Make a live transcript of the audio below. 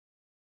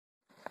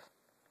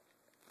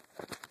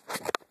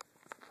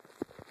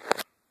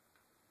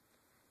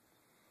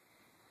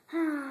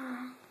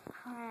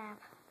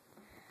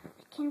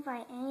can't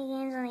buy any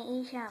games on the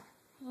eShop.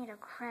 I need a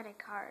credit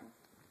card.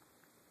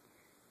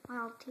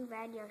 Well, too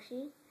bad,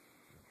 Yoshi.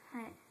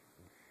 But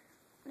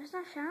there's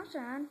no shops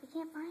around. We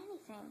can't buy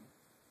anything.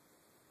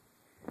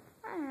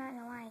 I don't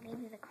know why I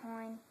gave you the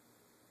coin.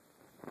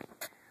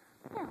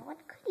 Yeah, what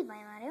could you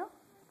buy, Mario?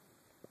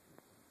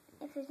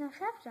 If there's no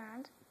shops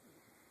around,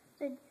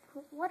 so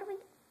what are we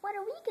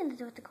gonna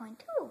do with the coin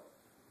too?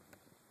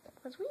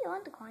 Because we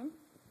want the coin.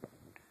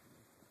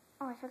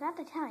 Oh, I forgot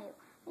to tell you.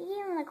 We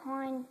gave him the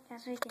coin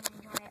just so we can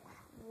enjoy it.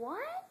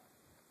 What?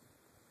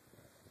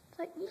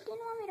 So you didn't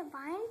want me to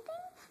buy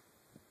anything?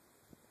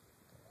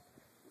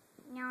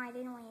 No, I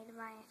didn't want you to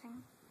buy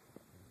anything.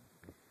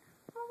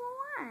 Well,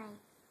 why?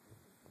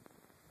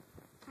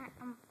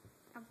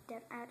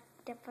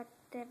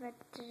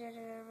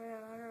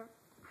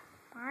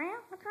 Mario,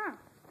 what's wrong?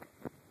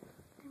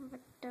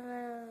 What's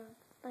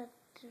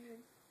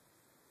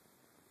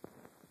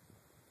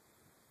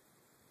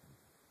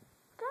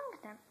wrong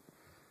with him?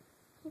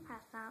 He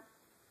passed out.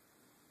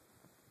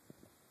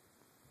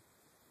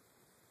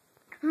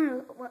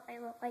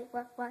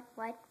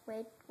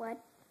 Wait, what?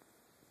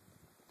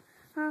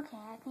 Okay,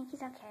 I think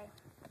he's okay.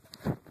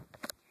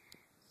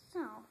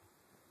 So,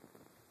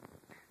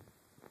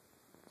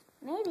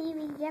 maybe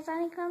we can get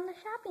something from the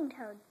shopping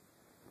toad.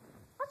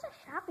 What's a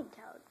shopping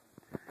toad?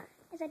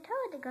 It's a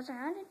toad that goes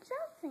around and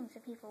sells things to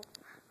people.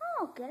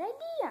 Oh, good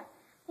idea.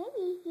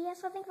 Maybe he has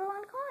something for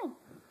one coin.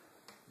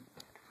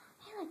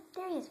 Hey, look,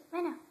 there he is,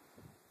 right now.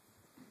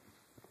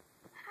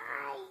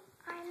 Hi,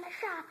 I'm the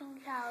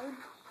shopping toad,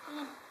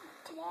 and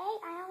today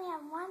I only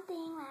have one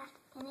thing left,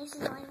 and this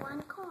is only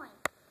one coin.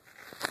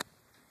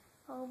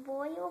 Oh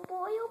boy, oh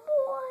boy, oh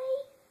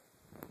boy.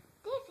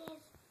 This is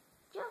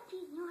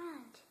Yoshi's New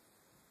Island.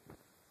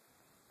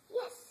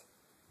 Yes.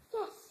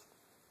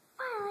 Finally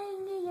I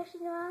can get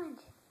Yoshi's New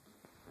Island.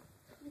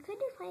 You could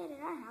just play it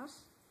at our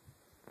house.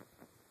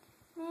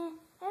 I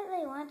don't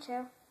really want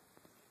to.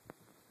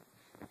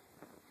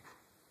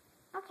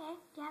 Okay,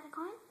 do you have the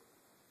coin?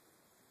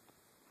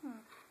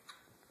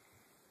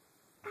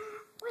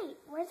 Wait,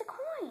 where's the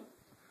coin?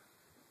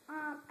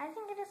 I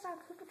think I just saw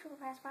Koopa Troopa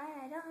pass by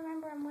and I don't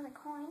remember him with a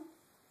coin.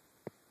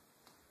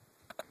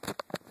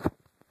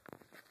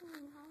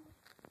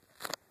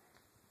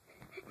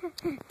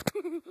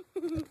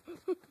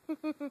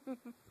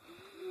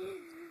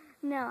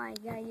 No, I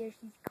got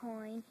Yoshi's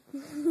coin.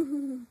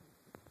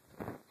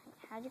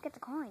 How'd you get the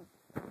coin?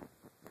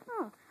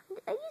 Oh,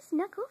 I just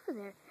snuck over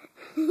there.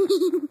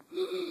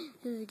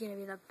 This is gonna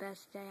be the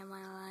best day of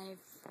my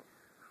life.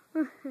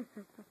 Well,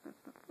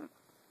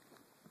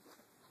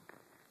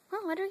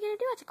 what are we gonna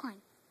do with the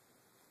coin?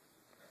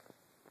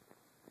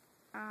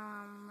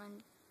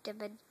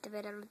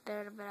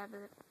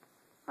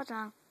 What's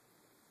wrong?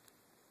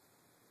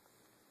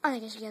 I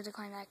think I should give the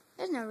coin back.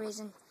 There's no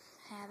reason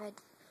to have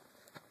it.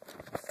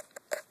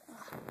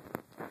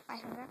 I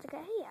think that's a good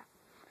idea.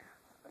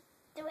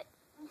 Do it.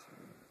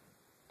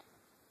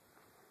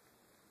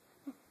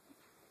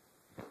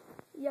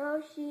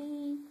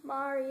 Yoshi,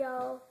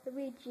 Mario,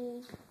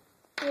 Luigi,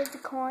 here's the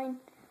coin.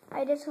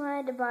 I just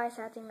wanted to buy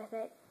something with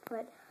it,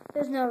 but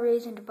there's no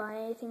reason to buy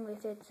anything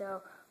with it,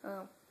 so,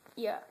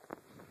 yeah.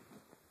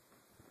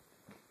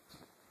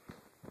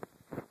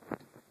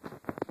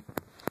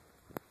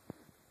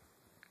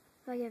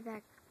 I'll give it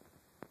back.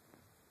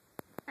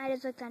 I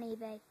just looked on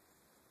eBay.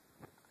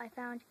 I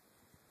found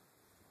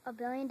 $1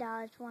 billion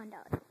for $1.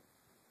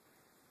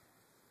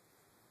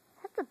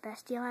 That's the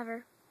best deal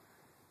ever.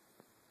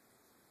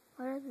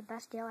 What is the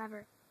best deal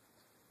ever?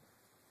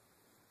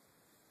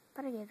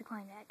 But I gave the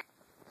coin back.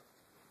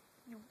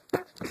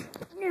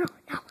 No,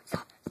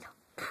 stop.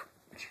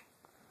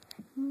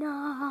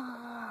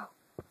 No.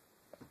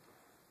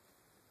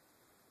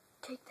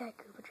 Take that,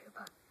 Koopa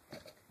Troopa.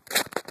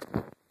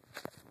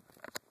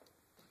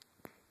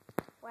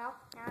 Well,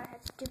 now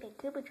that stupid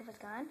Koopa Troopa's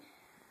gone,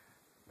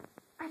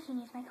 I can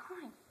use my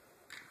coin.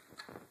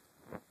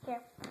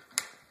 Here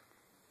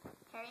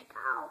you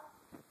go.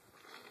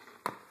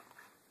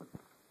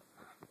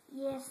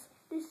 Yes,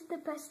 this is the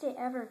best day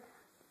ever.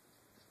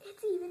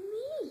 It's even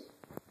me.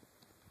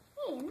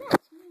 Hey, and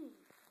that's me.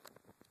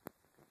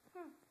 I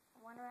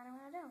wonder what I'm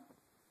going to do.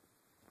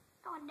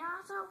 Oh, and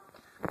also,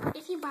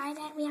 if you buy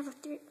that, we have a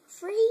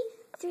free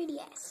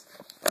 3DS.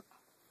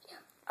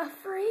 A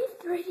free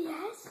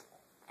 3DS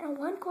and a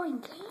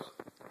one-coin game?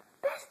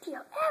 Best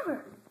deal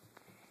ever.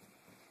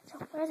 So,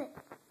 where is it?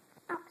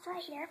 Oh, it's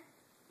right here.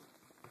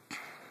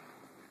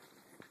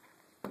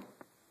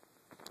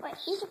 Wait,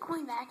 here's a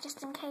coin back,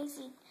 just in case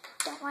you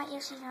don't want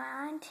Yoshi's New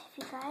Island, if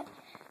you try it.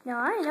 No,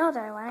 I know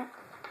that I want it.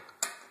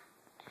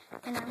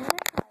 And I'm going to try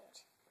it.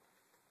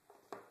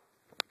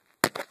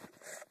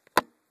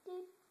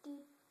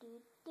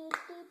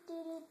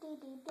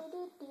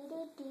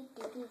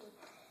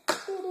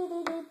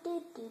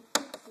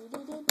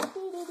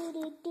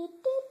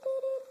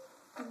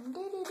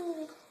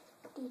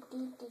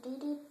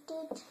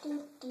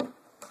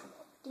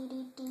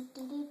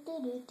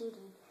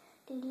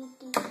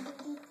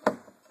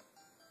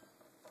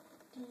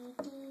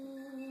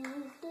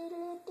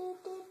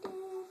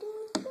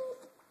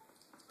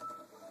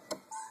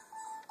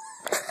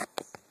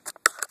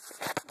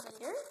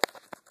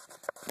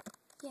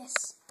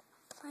 Yes,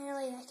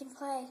 finally I can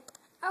play.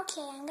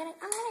 Okay, I'm gonna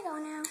go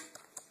now.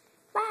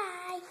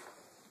 Bye.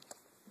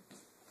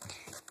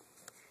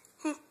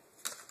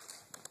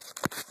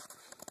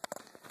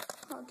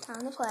 Oh,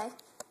 time to play.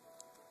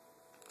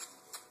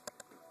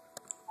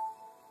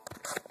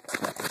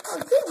 Oh,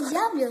 good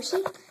job, Yoshi.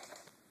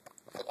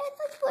 I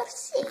thought you were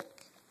sick.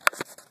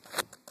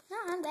 No,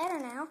 I'm better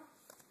now.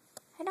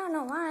 I don't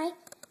know why.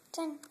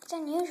 It's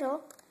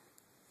unusual,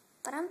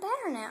 but I'm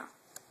better now.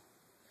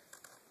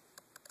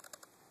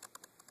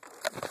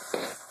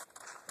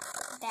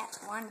 That's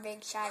one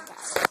big shy guy.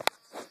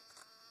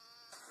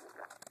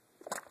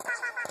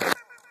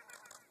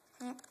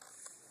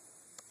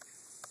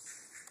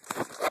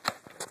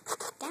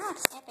 Now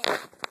it's epic.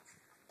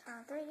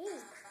 Turn 3D.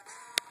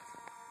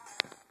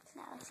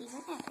 Now it's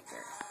even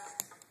epicer.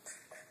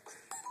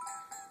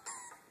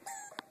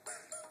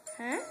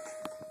 Huh?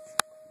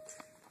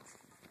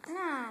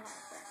 Not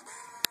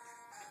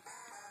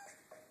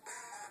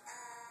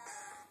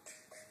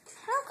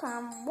How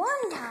come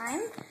one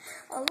time,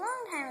 a long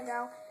time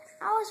ago,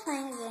 I was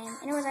playing a game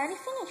and it was already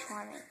finished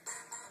for me?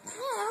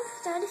 Yeah,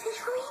 it's already finished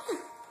for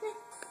me.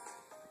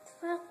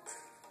 Well,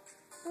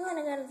 I'm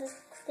gonna go to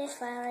this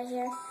file right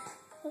here.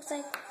 Looks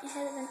like it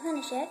hasn't been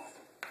finished yet.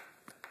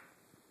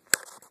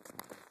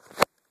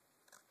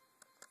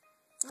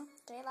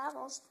 3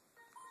 levels.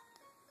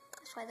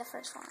 Let's play the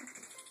first one.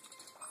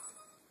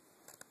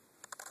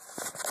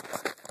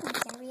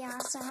 It's gonna be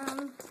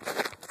awesome.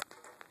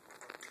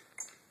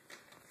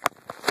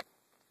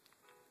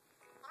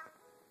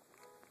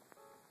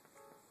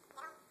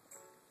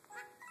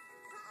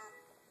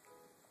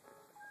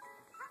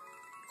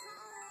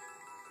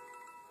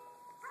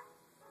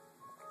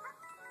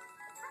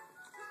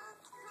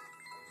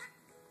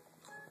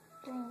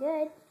 Doing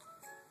good.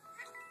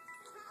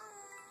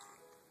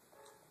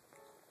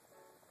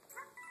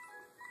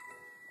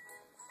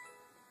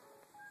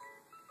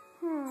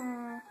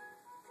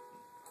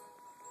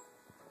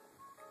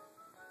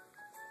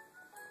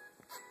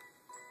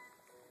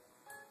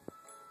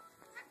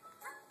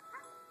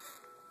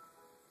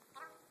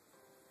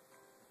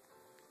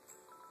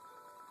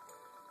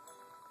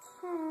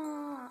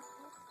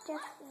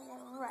 Just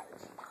right.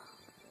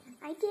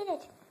 I did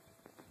it.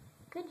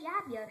 Good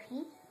job,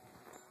 Yoshi.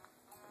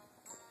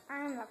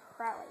 I'm a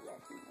pro at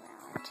Yoshi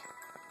round.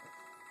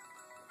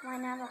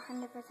 Might not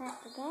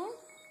 100% the game,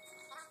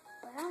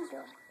 but I'm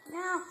doing it.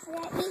 No, we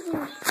got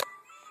eaten.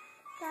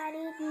 Got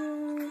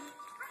eaten.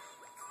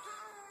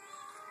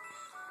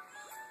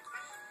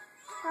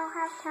 Don't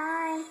have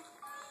time.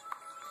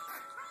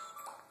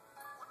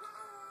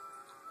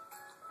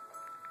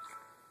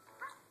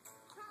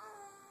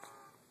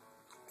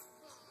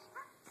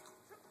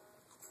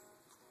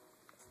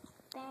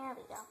 There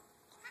we go.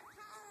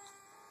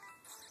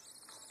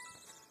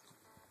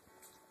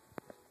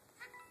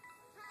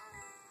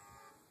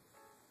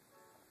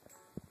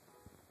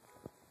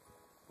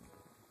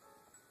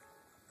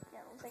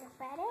 That looks like a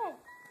fat egg.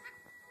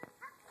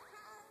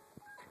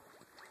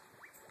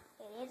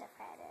 It is a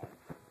fat egg.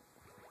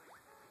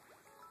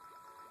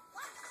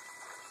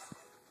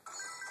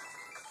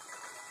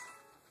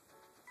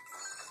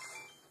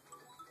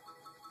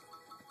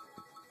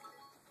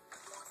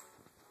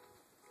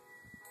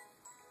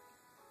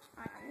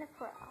 I'm the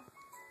pro.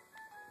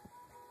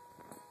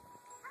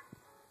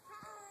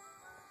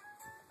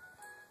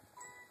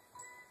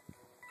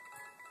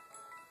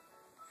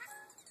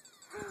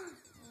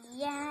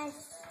 Yes.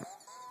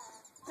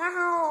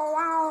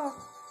 Wow.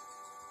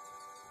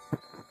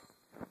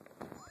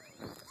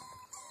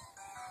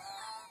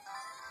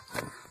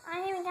 I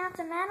even got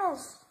the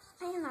medals.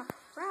 I am a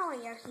pro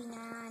at Yoshi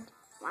now.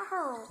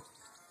 Wow.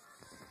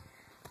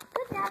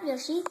 Good job,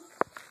 Yoshi.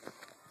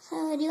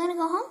 So, do you want to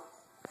go home?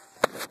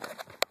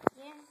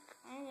 Yeah,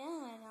 I do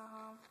want to go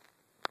home.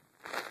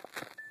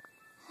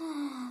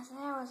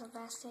 That was the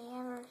best day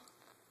ever.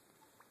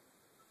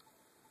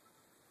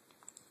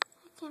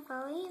 I can't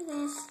believe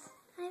this.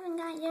 I even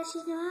got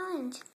Yoshi's New Island.